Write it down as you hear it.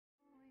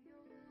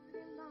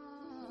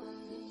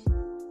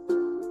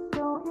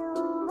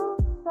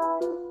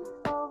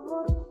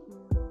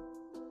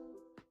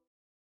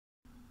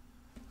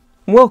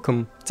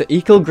Welcome to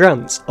Eco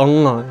Grants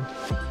Online.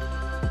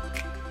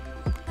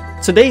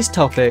 Today's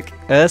topic,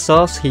 air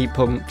source heat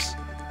pumps.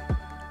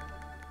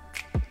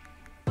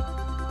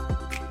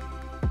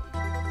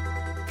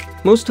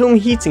 Most home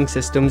heating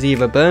systems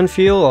either burn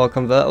fuel or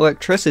convert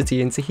electricity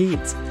into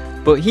heat,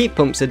 but heat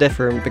pumps are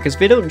different because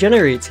they don't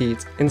generate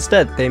heat,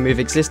 instead they move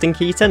existing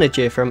heat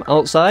energy from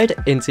outside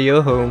into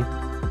your home.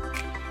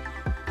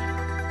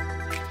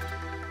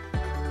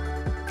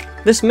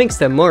 This makes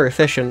them more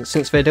efficient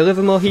since they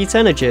deliver more heat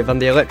energy than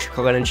the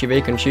electrical energy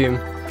they consume,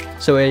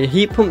 so a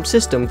heat pump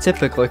system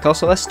typically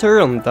costs less to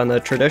run than a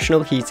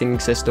traditional heating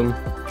system.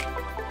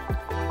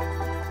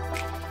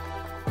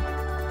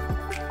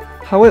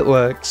 How it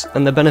works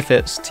and the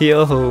benefits to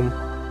your home.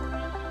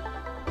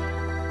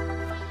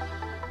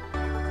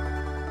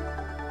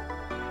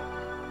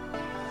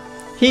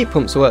 Heat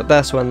pumps work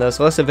best when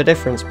there's less of a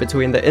difference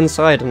between the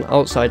inside and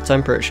outside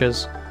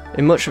temperatures,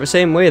 in much the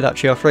same way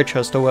that your fridge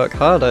has to work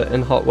harder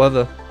in hot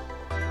weather.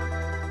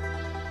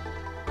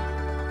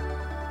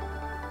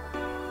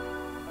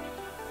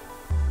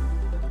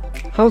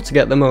 How to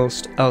get the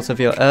most out of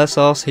your air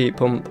source heat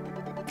pump.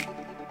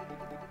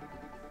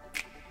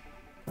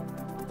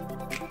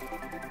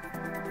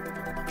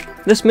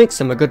 This makes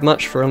them a good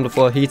match for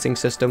underfloor heating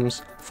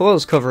systems.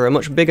 Floors cover a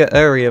much bigger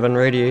area than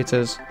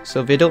radiators,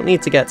 so they don't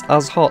need to get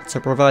as hot to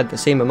provide the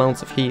same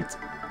amount of heat.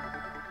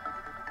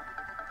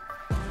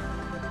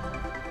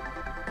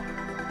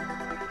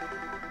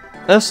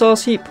 Air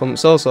source heat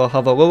pumps also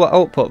have a lower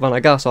output than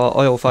a gas or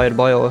oil-fired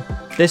boiler.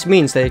 This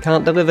means they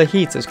can't deliver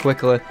heat as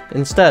quickly,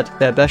 instead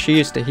they're best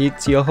used to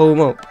heat your home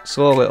up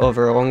slowly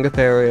over a longer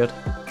period.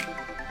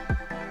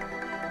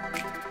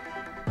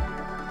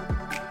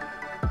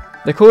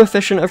 The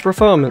coefficient of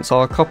performance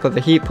or COP of a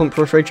heat pump,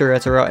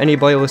 refrigerator or any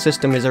boiler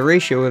system is a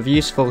ratio of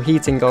useful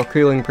heating or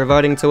cooling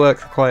providing to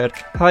work required.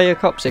 Higher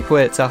COPs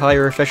equate to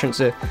higher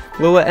efficiency,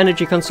 lower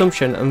energy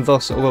consumption and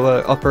thus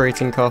lower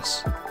operating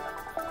costs.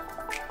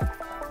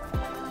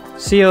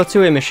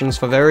 CO2 emissions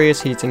for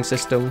various heating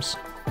systems.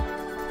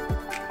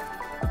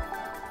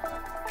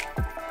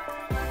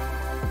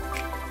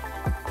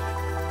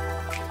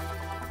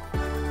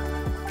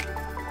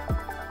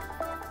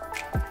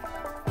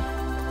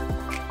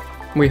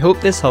 We hope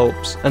this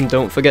helps, and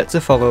don't forget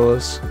to follow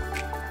us.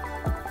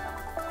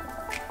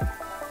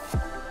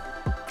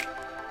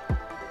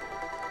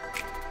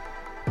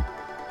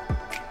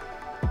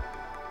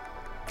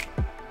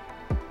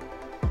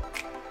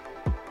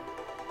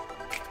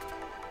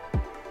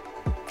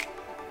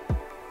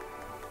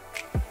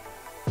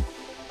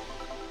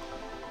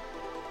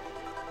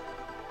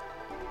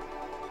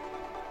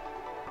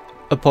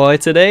 Apply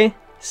today,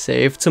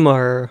 save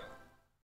tomorrow.